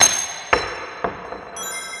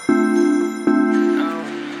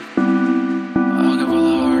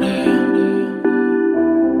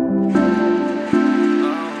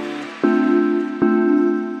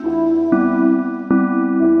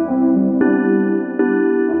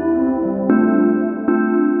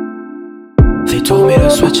You told me to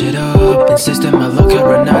switch it up, insisted my luck had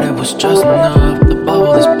run out, it was just enough. The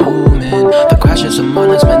bubble is booming, the crash of some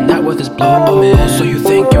honest, my net worth is blooming. So you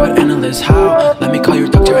think you're an analyst, how? Let me call your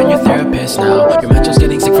doctor and your therapist now. Your mental's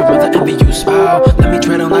getting sick from all the envy you spout. Let me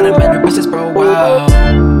tread on that and mend your business, bro, wow.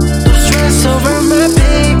 Don't stress over my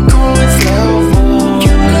Bitcoin's level. You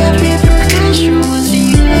got me potential, what's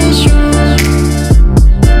the issue?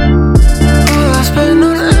 All I spend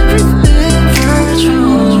on everything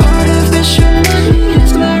virtual. Artificial money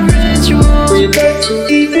is my ritual. Don't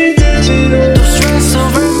stress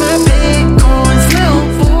over my Bitcoin's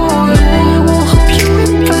level. I will help you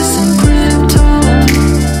invest in crypto.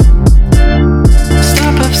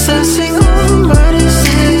 Stop obsessing on my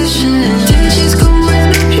decisions. Digits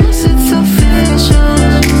going up, yes, it's official.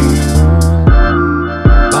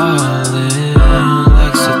 Ballin'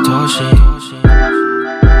 like Satoshi.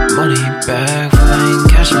 Money back, flying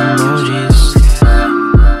cash emojis.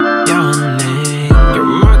 Your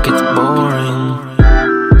market's boring.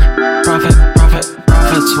 Profit's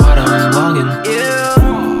what I'm logging.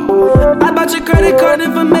 Yeah. I bought your credit card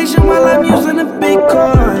information while I'm using a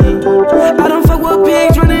Bitcoin. I don't fuck with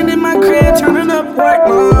pigs running in my crib, turning up white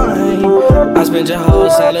line. I spent your whole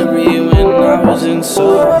salary when I was in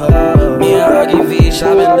Soho. Me and Huggy V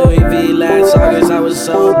shopping Louis V last August, I was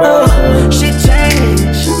sober. Shit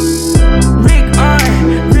changed. Rick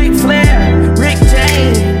on, Rick Flair, Rick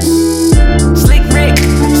James. Slick Rick,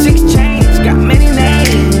 6 chains, got many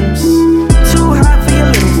names. Too hot for your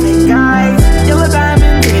little fake guys. Yellow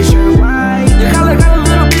diamond, red shirt white. Your collar got a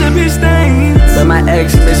little bit of bitch stains. But my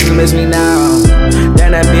ex missus miss me now.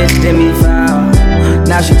 Then that bitch did me foul.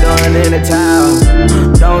 Now she throwing in the towel.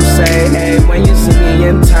 Don't say hey when you see me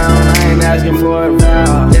in town. I ain't asking for a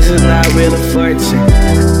vow. This is not real or fortune.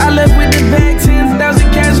 I left with the bag,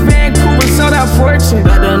 10,000 cash, Vancouver, sold out fortune.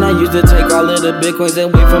 Back then I used to take all of the Bitcoins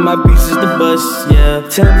and wait for my pieces to bust, yeah.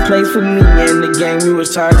 10 plates for me in the game, we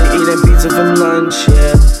was tired of eating pizza for lunch,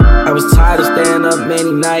 yeah. I was tired of staying up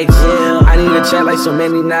many nights, yeah. I need to chat like so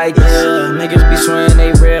many nights, yeah. Niggas be swearing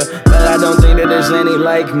they real, but I don't think that there's any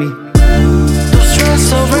like me. Don't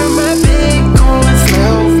stress over my Bitcoin's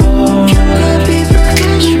level. You got me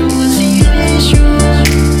potential, what's the issue?